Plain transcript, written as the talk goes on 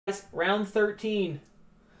Round 13.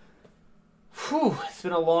 Whew, it's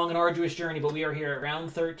been a long and arduous journey, but we are here at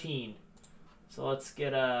round 13. So let's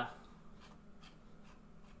get our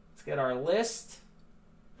list.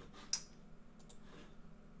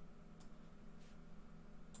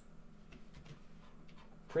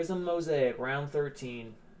 Prizm Mosaic, round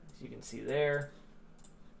 13. As you can see there.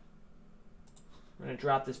 I'm going to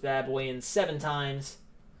drop this bad boy in 7 times.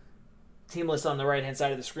 Team list on the right-hand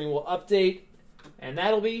side of the screen will update. And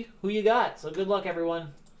that'll be who you got. So good luck,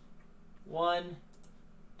 everyone. 1,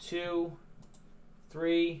 2,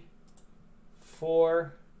 3,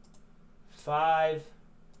 4, 5,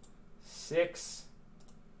 6,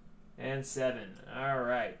 and 7. All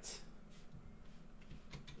right.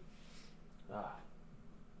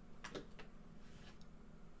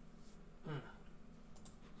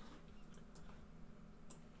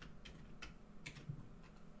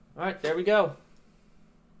 All right, there we go.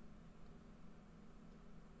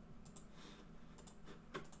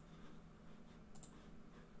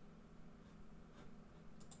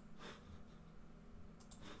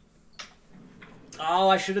 Oh,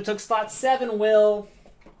 I should have took slot 7, Will.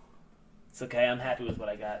 It's okay. I'm happy with what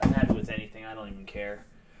I got. I'm happy with anything. I don't even care.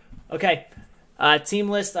 Okay. Team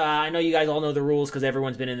list. I know you guys all know the rules because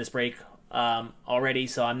everyone's been in this break already,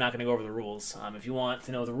 so I'm not going to go over the rules. If you want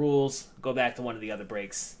to know the rules, go back to one of the other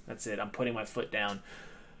breaks. That's it. I'm putting my foot down.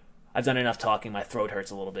 I've done enough talking. My throat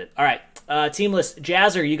hurts a little bit. All right. Team list.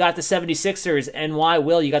 Jazzer, you got the 76ers. NY,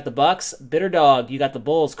 Will, you got the Bucks. Bitter Dog, you got the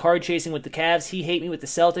Bulls. Card Chasing with the Cavs. He hate me with the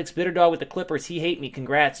Celtics. Bitter Dog with the Clippers. He hate me.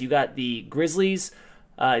 Congrats. You got the Grizzlies.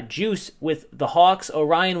 Juice with the Hawks.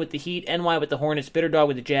 Orion with the Heat. NY with the Hornets. Bitter Dog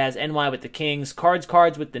with the Jazz. NY with the Kings.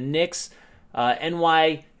 Cards with the Knicks.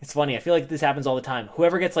 NY, it's funny. I feel like this happens all the time.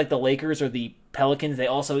 Whoever gets like the Lakers or the Pelicans, they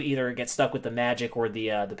also either get stuck with the Magic or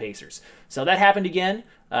the Pacers. So that happened again.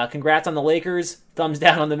 Congrats on the Lakers. Thumbs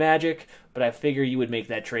down on the Magic. But I figure you would make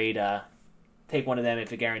that trade. Take one of them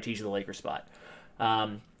if it guarantees you the Lakers spot.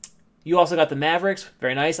 You also got the Mavericks.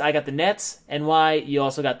 Very nice. I got the Nets. NY, you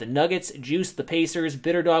also got the Nuggets. Juice, the Pacers.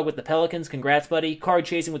 Bitter Dog with the Pelicans. Congrats, buddy. Card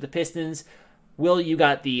Chasing with the Pistons. Will, you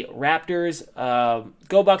got the Raptors.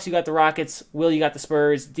 Go Bucks, you got the Rockets. Will, you got the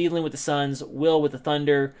Spurs. Dealing with the Suns. Will with the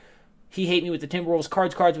Thunder. He hate me with the Timberwolves.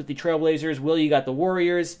 Cards with the Trailblazers. Will, you got the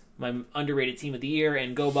Warriors. My underrated team of the year.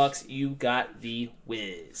 And Go Bucks, you got the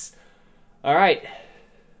Wiz. All right.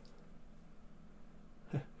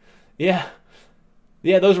 Yeah,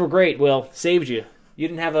 those were great, Will. Saved you. You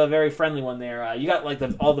didn't have a very friendly one there. You got like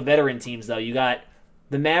all the veteran teams, though. You got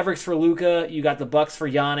the Mavericks for Luka, you got the Bucks for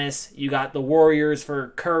Giannis, you got the Warriors for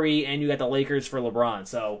Curry, and you got the Lakers for LeBron.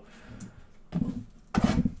 So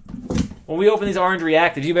when we open these orange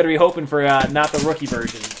reactives, you better be hoping for not the rookie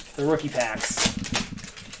version, the rookie packs.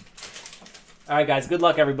 All right, guys. Good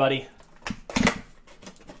luck, everybody.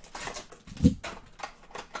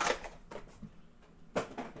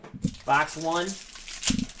 Box 1.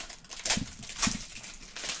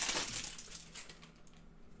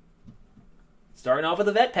 Starting off with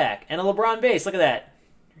a vet pack and a LeBron base. Look at that.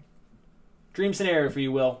 Dream scenario for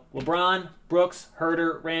you, Will. LeBron, Brooks,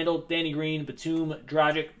 Herter, Randall, Danny Green, Batum,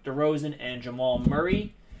 Dragic, DeRozan, and Jamal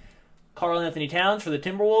Murray. Karl Anthony Towns for the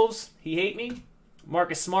Timberwolves. He hate me.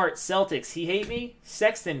 Marcus Smart, Celtics. He hate me.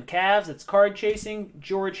 Sexton, Cavs. That's Card Chasing.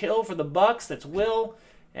 George Hill for the Bucks. That's Will.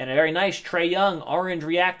 And a very nice Trae Young, orange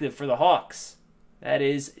reactive for the Hawks. That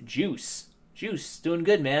is Juice. Juice, doing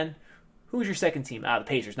good, man. Who's your second team? The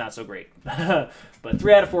Pacers, not so great. But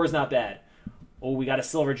 3 out of 4 is not bad. Oh, we got a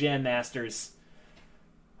Silver Jam Masters.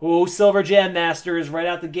 Oh, Silver Jam Masters right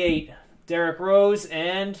out the gate. Derrick Rose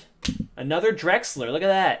and another Drexler. Look at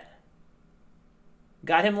that.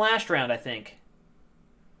 Got him last round, I think.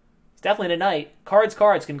 It's definitely tonight.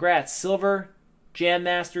 Cards. Congrats. Silver Jam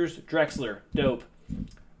Masters Drexler. Dope.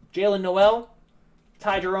 Jalen Noel,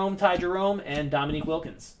 Ty Jerome, and Dominique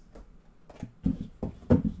Wilkins.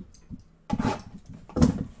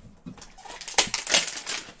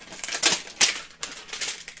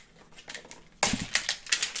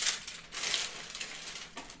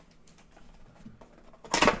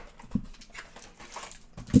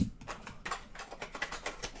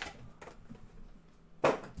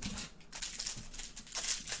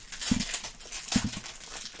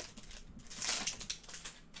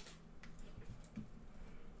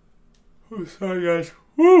 Oh, sorry, guys.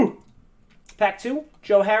 Woo! Pack 2,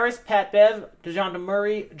 Joe Harris, Pat Bev, DeJounte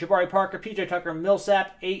Murray, Jabari Parker, PJ Tucker,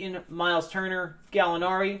 Millsap, Ayton, Miles Turner,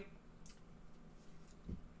 Gallinari.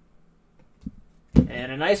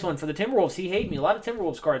 And a nice one for the Timberwolves. He hate me. A lot of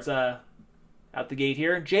Timberwolves cards out the gate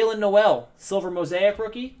here. Jalen Noel, Silver Mosaic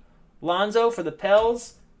rookie. Lonzo for the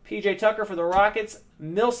Pels. PJ Tucker for the Rockets,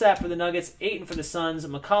 Millsap for the Nuggets, Ayton for the Suns,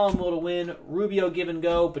 McCollum will to win, Rubio give and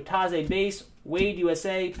go, Bataze base, Wade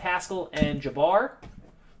USA, Pascal, and Jabbar.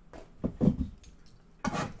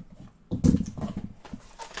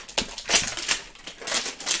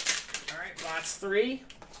 Alright, box 3.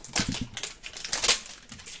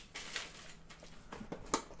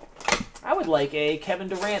 I would like a Kevin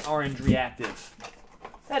Durant orange reactive.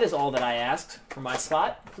 That is all that I asked for my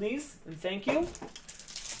spot, please, and thank you.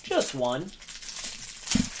 Just one.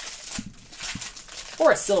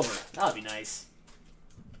 Or a silver. That would be nice.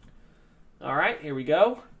 All right, here we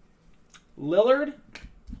go. Lillard,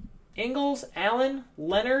 Ingles, Allen,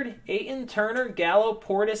 Leonard, Ayton, Turner, Gallo,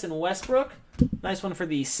 Portis, and Westbrook. Nice one for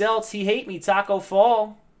the Celts. He hate me, Taco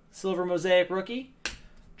Fall. Silver Mosaic rookie.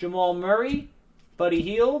 Jamal Murray, Buddy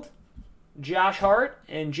Hield, Josh Hart,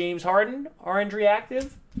 and James Harden, orange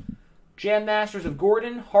reactive. Jam Masters of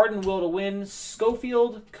Gordon, Harden will to win,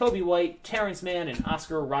 Schofield, Kobe White, Terrence Mann, and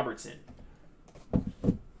Oscar Robertson.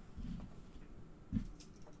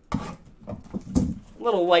 A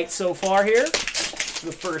little light so far here.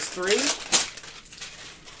 The first 3.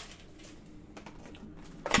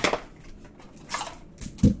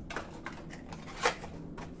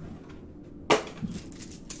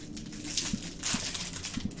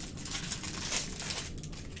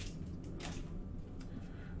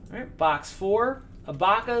 All right, box 4.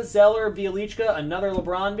 Ibaka, Zeller, Bjelica, another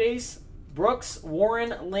LeBron base. Brooks,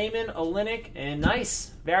 Warren, Layman, Olynyk, and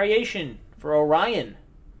nice variation for Orion.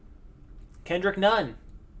 Kendrick Nunn.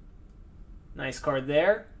 Nice card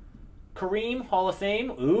there. Kareem, Hall of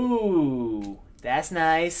Fame. Ooh, that's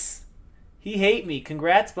nice. He hate me.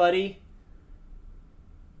 Congrats, buddy.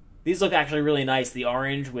 These look actually really nice. The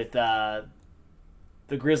orange with the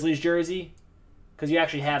Grizzlies jersey. Because you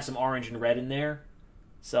actually have some orange and red in there.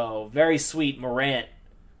 So, very sweet. Morant.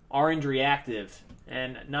 Orange reactive.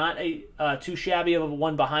 And not a too shabby of a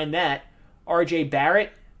one behind that. RJ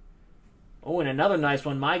Barrett. Oh, and another nice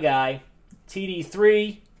one. My guy.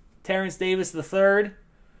 TD3. Terrence Davis III.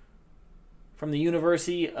 From the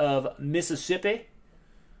University of Mississippi.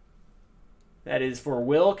 That is for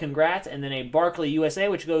Will. Congrats. And then a Barkley USA,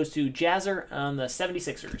 which goes to Jazzer on the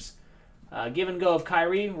 76ers. Give and go of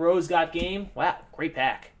Kyrie. Rose got game. Wow, great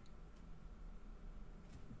pack.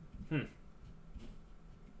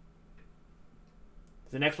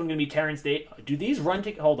 Is the next one going to be Terrence Davis? Do these run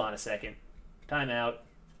together? Hold on a second. Time out.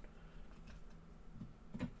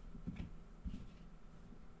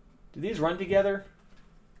 Do these run together?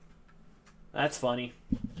 That's funny.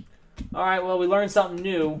 All right, well, we learned something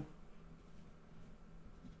new.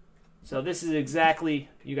 So this is exactly...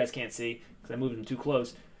 You guys can't see because I moved them too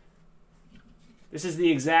close. This is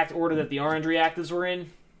the exact order that the orange reactives were in.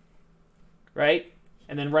 Right?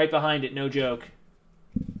 And then right behind it, no joke,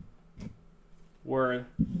 were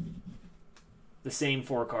the same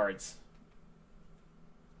 4 cards.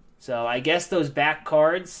 So I guess those back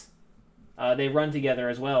cards, they run together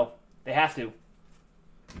as well. They have to.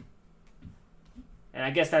 And I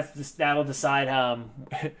guess that'll decide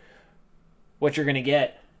what you're going to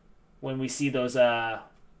get when we see those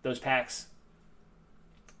packs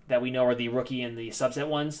that we know are the rookie and the subset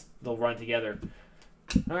ones. They'll run together.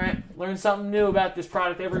 All right, learn something new about this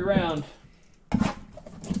product every round.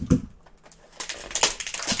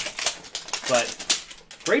 But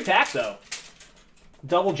great pack, though.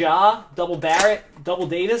 Double Ja, double Barrett, double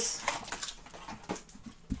Davis.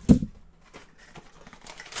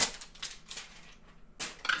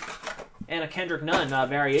 And a Kendrick Nunn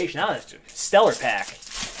variation. Now that's a stellar pack.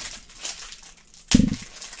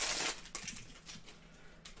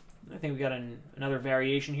 I think we got another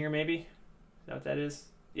variation here, maybe. Is that what that is?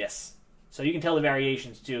 Yes. So you can tell the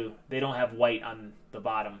variations, too. They don't have white on the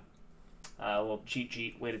bottom. A little cheat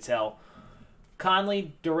sheet, way to tell.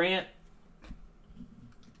 Conley, Durant,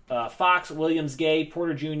 Fox, Williams, Gay,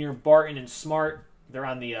 Porter Jr., Barton, and Smart. They're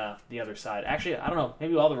on the other side. Actually, I don't know.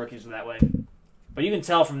 Maybe all the rookies are that way. But you can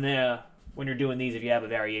tell from there when you're doing these if you have a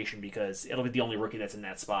variation because it'll be the only rookie that's in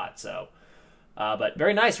that spot. So, but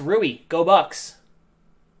very nice. Rui, go Bucks.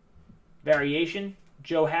 Variation,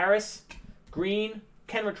 Joe Harris, Green,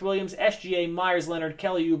 Kenrich Williams, SGA, Myers Leonard,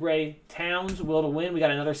 Kelly Oubre, Towns, will to win. We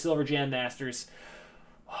got another Silver Jam Masters.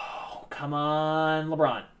 Oh, come on,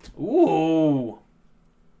 LeBron. Ooh.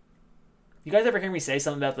 You guys ever hear me say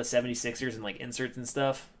something about the 76ers and like inserts and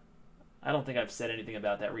stuff? I don't think I've said anything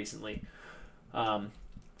about that recently.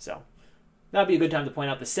 So that'd be a good time to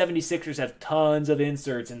point out the 76ers have tons of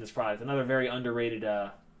inserts in this product. Another very underrated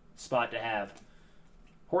spot to have.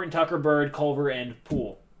 Horton Tucker, Bird, Culver, and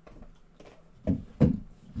Poole.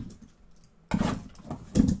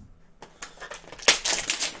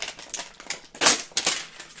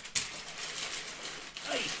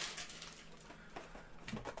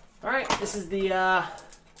 All right, this is the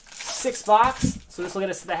 6th box, so this will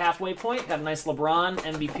get us to the halfway point. Got a nice LeBron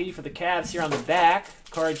MVP for the Cavs here on the back.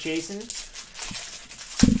 Card chasing.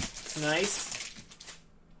 Nice.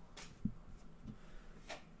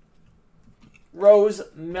 Rose,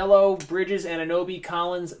 Melo, Bridges, Anunoby,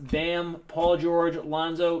 Collins, Bam, Paul George,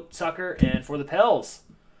 Lonzo, Tucker, and for the Pels,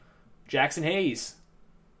 Jackson Hayes.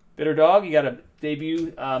 Bitter Dog, you got a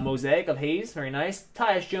debut Mosaic of Hayes. Very nice.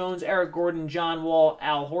 Tyus Jones, Eric Gordon, John Wall,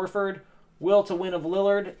 Al Horford. Will to win of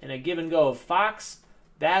Lillard, and a give and go of Fox.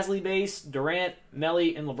 Basley base, Durant,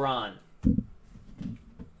 Melly, and LeBron.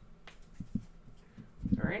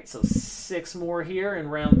 All right, so 6 more here in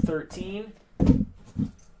round 13.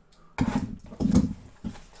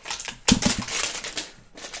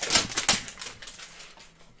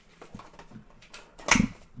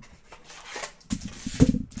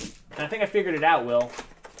 I think I figured it out, Will.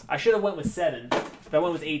 I should have went with 7, but I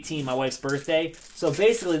went with 18, my wife's birthday. So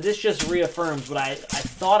basically, this just reaffirms what I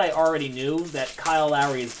thought I already knew, that Kyle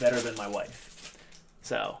Lowry is better than my wife.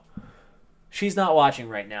 So, she's not watching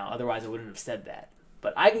right now. Otherwise, I wouldn't have said that.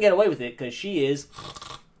 But I can get away with it because she is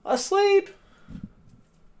asleep.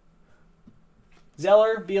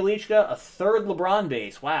 Zeller, Bielichka, a 3rd LeBron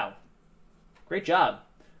base. Wow. Great job.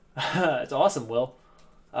 It's awesome, Will.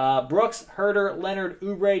 Brooks, Herter, Leonard,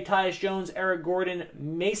 Oubre, Tyus Jones, Eric Gordon,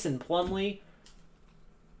 Mason Plumlee.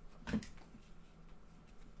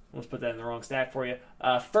 Let's put that in the wrong stack for you.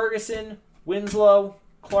 Ferguson, Winslow,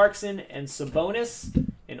 Clarkson, and Sabonis.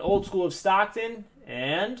 An old school of Stockton.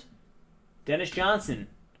 And Dennis Johnson.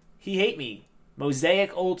 He hate me.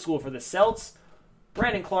 Mosaic old school for the Celts.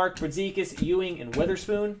 Brandon Clark, Brzezikis, Ewing, and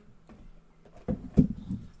Witherspoon.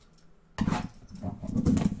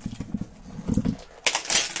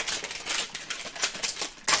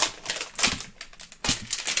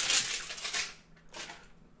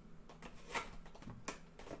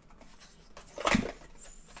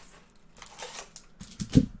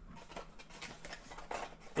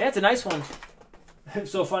 Yeah, it's a nice one. It's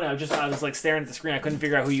so funny. I was like staring at the screen. I couldn't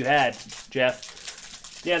figure out who you had,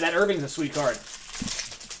 Jeff. Yeah, that Irving's a sweet card.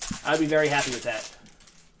 I'd be very happy with that.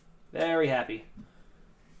 Very happy.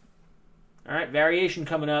 All right, variation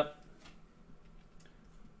coming up.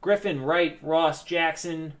 Griffin, Wright, Ross,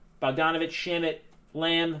 Jackson, Bogdanovich, Shamet,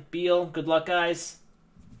 Lamb, Beal. Good luck, guys.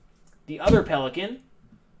 The other Pelican,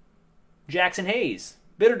 Jackson Hayes.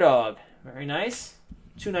 Bitter Dog. Very nice.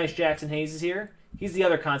 2 nice Jackson Hayeses here. He's the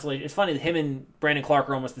other consolation. It's funny that him and Brandon Clark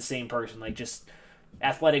are almost the same person. Like, just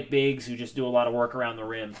athletic bigs who just do a lot of work around the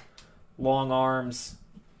rim. Long arms.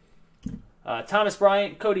 Thomas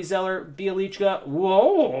Bryant, Cody Zeller, Bielichka.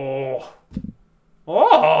 Whoa!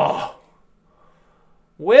 Oh!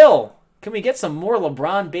 Will, can we get some more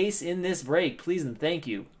LeBron base in this break, please and thank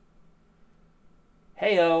you?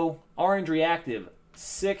 Heyo, Orange Reactive.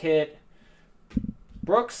 Sick hit.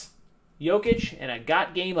 Brooks, Jokic, and a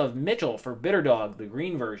got game of Mitchell for Bitter Dog, the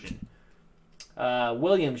green version.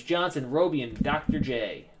 Williams, Johnson, Robian, Dr.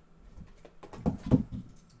 J.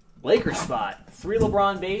 Lakers spot. 3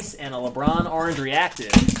 LeBron base and a LeBron Orange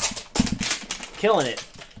Reactive. Killing it.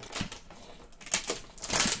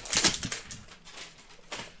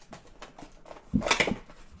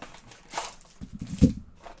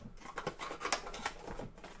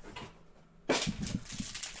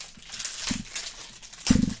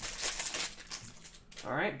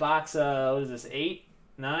 All right, box, what is this, 8,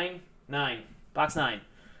 9? 9. Box 9.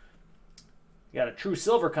 You got a true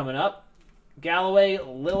silver coming up. Galloway,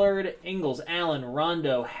 Lillard, Ingles, Allen,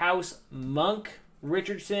 Rondo, House, Monk,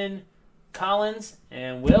 Richardson, Collins,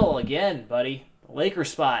 and Will again, buddy.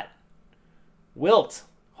 Lakers spot. Wilt,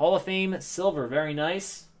 Hall of Fame, silver, very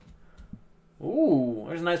nice. Ooh,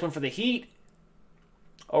 there's a nice one for the Heat.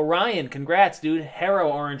 Orion, congrats, dude. Harrow,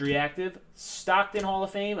 Orange Reactive. Stockton, Hall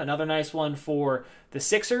of Fame, another nice one for the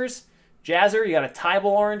Sixers. Jazzer, you got a Tybal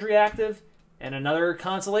Orange Reactive, and another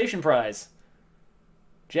consolation prize.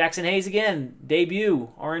 Jackson Hayes again, debut,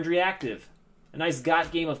 Orange Reactive. A nice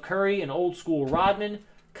got game of Curry, an old school Rodman,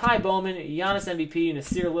 Kai Bowman, Giannis MVP,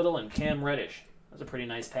 Nasir Little, and Cam Reddish. That was a pretty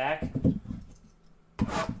nice pack.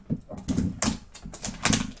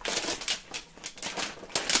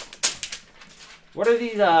 What are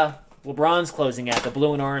these LeBron's closing at, the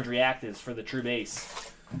blue and orange reactives for the true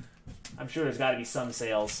base? I'm sure there's got to be some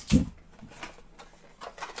sales.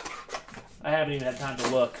 I haven't even had time to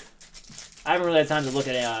look. I haven't really had time to look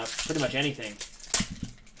at pretty much anything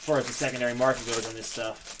as far as the secondary market goes on this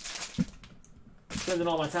stuff. Spending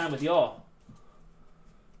all my time with y'all.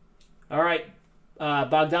 All right.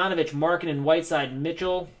 Bogdanovich, Markkanen, Whiteside,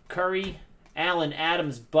 Mitchell, Curry, Allen,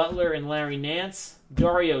 Adams, Butler, and Larry Nance.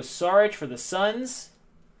 Dario Saric for the Suns.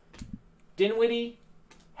 Dinwiddie,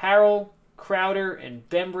 Harrell, Crowder, and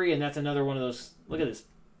Bembry, and that's another one of those. Look at this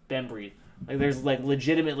Bembry. Like there's like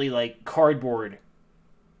legitimately like cardboard,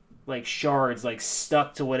 like shards like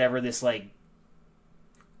stuck to whatever this like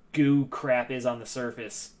goo crap is on the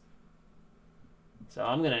surface. So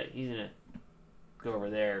he's gonna go over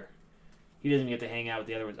there. He doesn't get to hang out with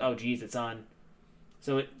the other ones. Oh geez, it's on.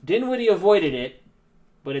 So Dinwiddie avoided it,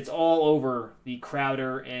 but it's all over the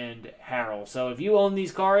Crowder and Harrell. So if you own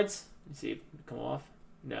these cards, let's see if it can come off.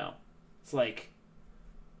 No. It's like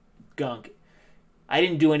gunk. I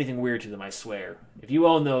didn't do anything weird to them, I swear. If you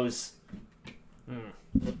own those...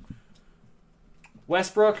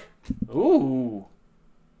 Westbrook. Ooh.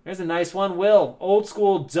 There's a nice one. Will. Old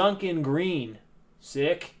school Duncan Green.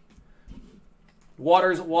 Sick.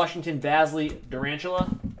 Waters, Washington, Basley,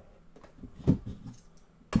 Durantula.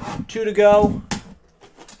 2 to go.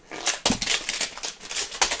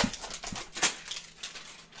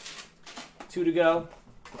 Two to go.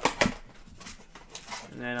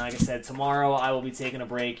 And then, like I said, tomorrow I will be taking a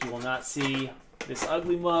break. You will not see this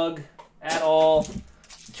ugly mug at all.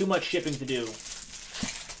 Too much shipping to do.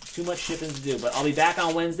 Too much shipping to do. But I'll be back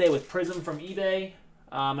on Wednesday with Prizm from eBay.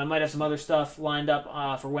 I might have some other stuff lined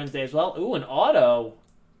up for Wednesday as well. Ooh, an auto.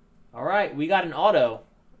 All right, we got an auto.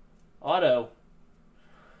 Auto.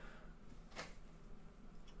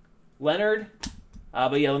 Leonard.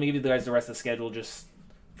 But yeah, let me give you guys the rest of the schedule. Just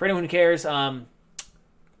for anyone who cares.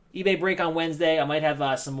 eBay break on Wednesday. I might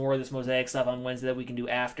have some more of this Mosaic stuff on Wednesday that we can do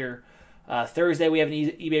after. Thursday we have an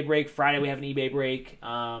eBay break. Friday we have an eBay break.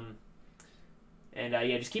 Yeah,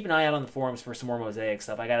 just keep an eye out on the forums for some more Mosaic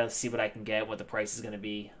stuff. I got to see what I can get, what the price is going to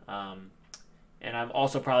be. And I'm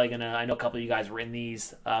also probably going to, I know a couple of you guys were in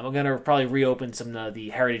these. I'm going to probably reopen some of the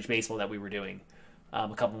Heritage Baseball that we were doing. A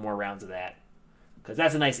couple more rounds of that. Because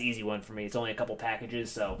that's a nice, easy one for me. It's only a couple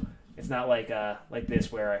packages, so it's not like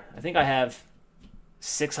this where I think I have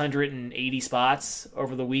 680 spots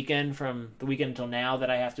over the weekend from the weekend until now that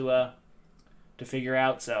I have to figure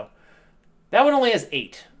out. So that one only has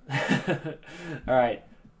 8. All right.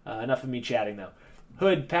 Enough of me chatting, though.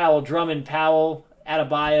 Hood, Powell, Drummond, Powell,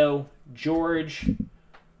 Adebayo, George.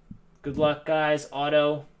 Good luck, guys.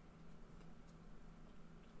 Auto.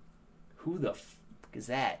 Who the fuck is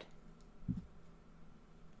that?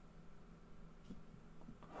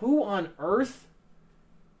 Who on earth?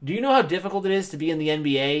 Do you know how difficult it is to be in the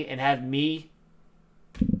NBA and have me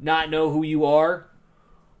not know who you are?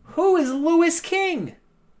 Who is Lewis King?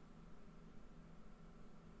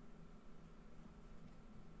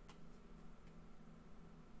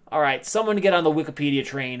 All right, someone get on the Wikipedia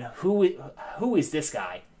train. Who is this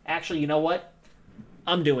guy? Actually, you know what?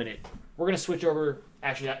 I'm doing it. We're going to switch over.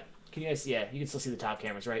 Actually, can you guys see? Yeah, you can still see the top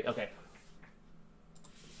cameras, right? Okay.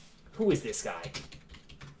 Who is this guy?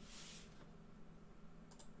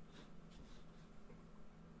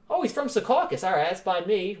 Oh, he's from Secaucus. All right, that's by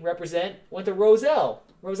me. Represent. Went to Roselle.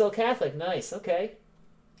 Roselle Catholic. Nice. Okay.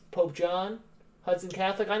 Pope John. Hudson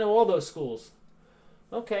Catholic. I know all those schools.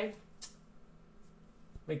 Okay.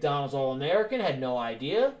 McDonald's All-American. Had no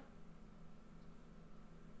idea.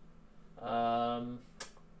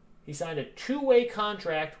 He signed a 2-way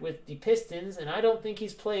contract with the Pistons, and I don't think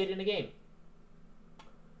he's played in a game.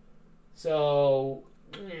 So,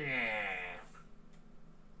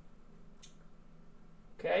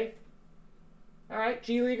 okay. All right,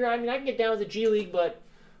 G Leaguer. I mean, I can get down with the G League, but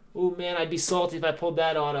ooh, man, I'd be salty if I pulled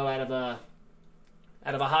that auto out of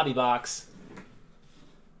a hobby box.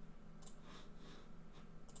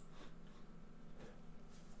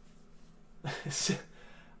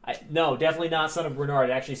 No, definitely not son of Bernard.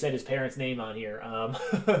 It actually said his parents' name on here,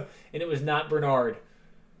 and it was not Bernard.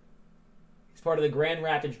 He's part of the Grand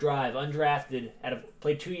Rapids Drive, undrafted.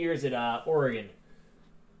 Played 2 years at Oregon.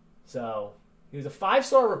 So he was a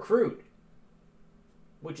 5-star recruit,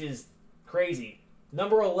 which is crazy.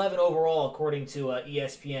 Number 11 overall, according to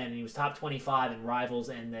ESPN. And he was top 25 in Rivals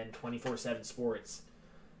and then 24/7 Sports.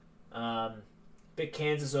 Picked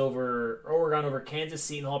Kansas over Oregon over Kansas,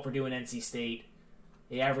 Seton Hall, Purdue, and NC State.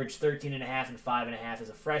 He averaged 13.5 and 5.5 as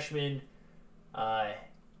a freshman. Hand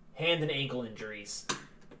and ankle injuries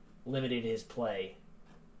limited his play.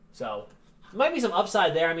 So there might be some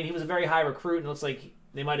upside there. I mean, he was a very high recruit, and it looks like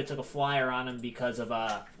they might have took a flyer on him because of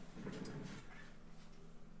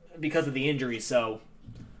the injuries. So,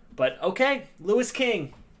 but okay, Lewis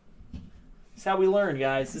King. This is how we learn,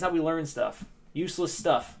 guys. This is how we learn stuff. Useless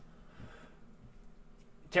stuff.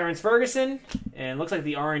 Terrence Ferguson, and looks like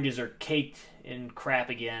the oranges are caked in crap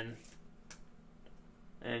again.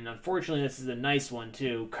 And unfortunately, this is a nice one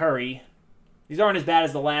too. Curry. These aren't as bad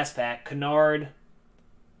as the last pack. Kennard,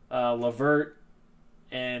 Levert,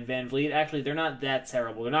 and Van Vliet. Actually, they're not that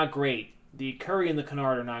terrible. They're not great. The Curry and the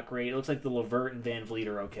Kennard are not great. It looks like the Levert and Van Vliet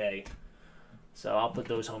are okay. So I'll put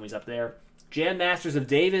those homies up there. Jam Masters of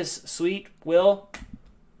Davis, sweet. Will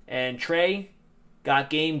and Trey got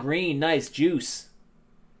Game Green. Nice. Juice.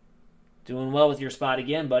 Doing well with your spot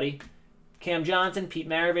again, buddy. Cam Johnson, Pete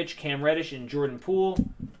Maravich, Cam Reddish, and Jordan Poole.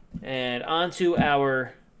 And on to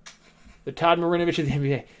the Todd Marinovich of the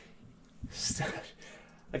NBA.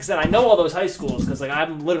 Like I said, I know all those high schools because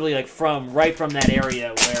I'm literally right from that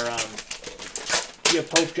area where you have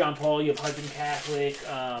Pope John Paul, you have Hudson Catholic.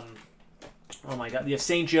 Oh my God, you have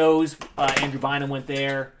St. Joe's. Andrew Bynum went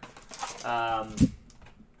there.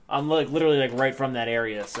 I'm literally right from that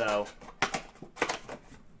area. So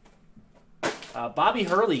Bobby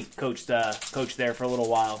Hurley coached there for a little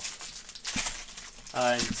while,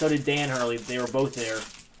 and so did Dan Hurley. They were both there.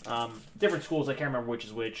 Different schools. I can't remember which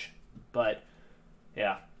is which, but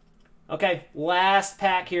yeah. Okay, last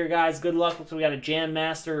pack here, guys. Good luck. So we got a Jam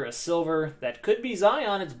Master, a silver. That could be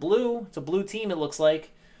Zion. It's blue. It's a blue team, it looks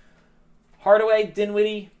like. Hardaway,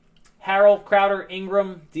 Dinwiddie, Harrell, Crowder,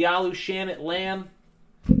 Ingram, Diallo, Shamit, Lamb.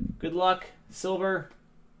 Good luck. Silver.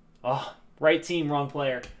 Oh, right team, wrong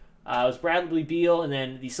player. It was Bradley Beal, and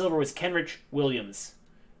then the silver was Kenrich Williams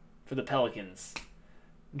for the Pelicans.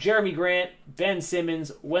 Jeremy Grant, Ben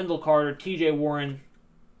Simmons, Wendell Carter, T.J. Warren.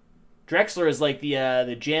 Drexler is like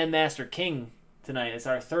the Jam Master King tonight. It's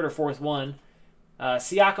our third or fourth one.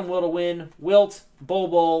 Siakam will to win, Wilt,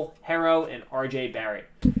 Bol, Harrow, and R.J. Barrett.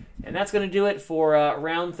 And that's going to do it for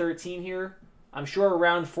round 13 here. I'm sure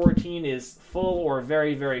round 14 is full or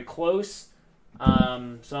very, very close. So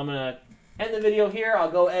I'm going to end the video here.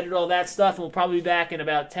 I'll go edit all that stuff, and we'll probably be back in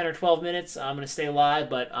about 10 or 12 minutes. I'm going to stay live,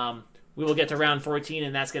 but we will get to round 14,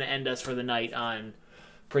 and that's going to end us for the night on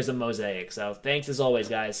Prizm Mosaic. So thanks as always,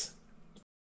 guys.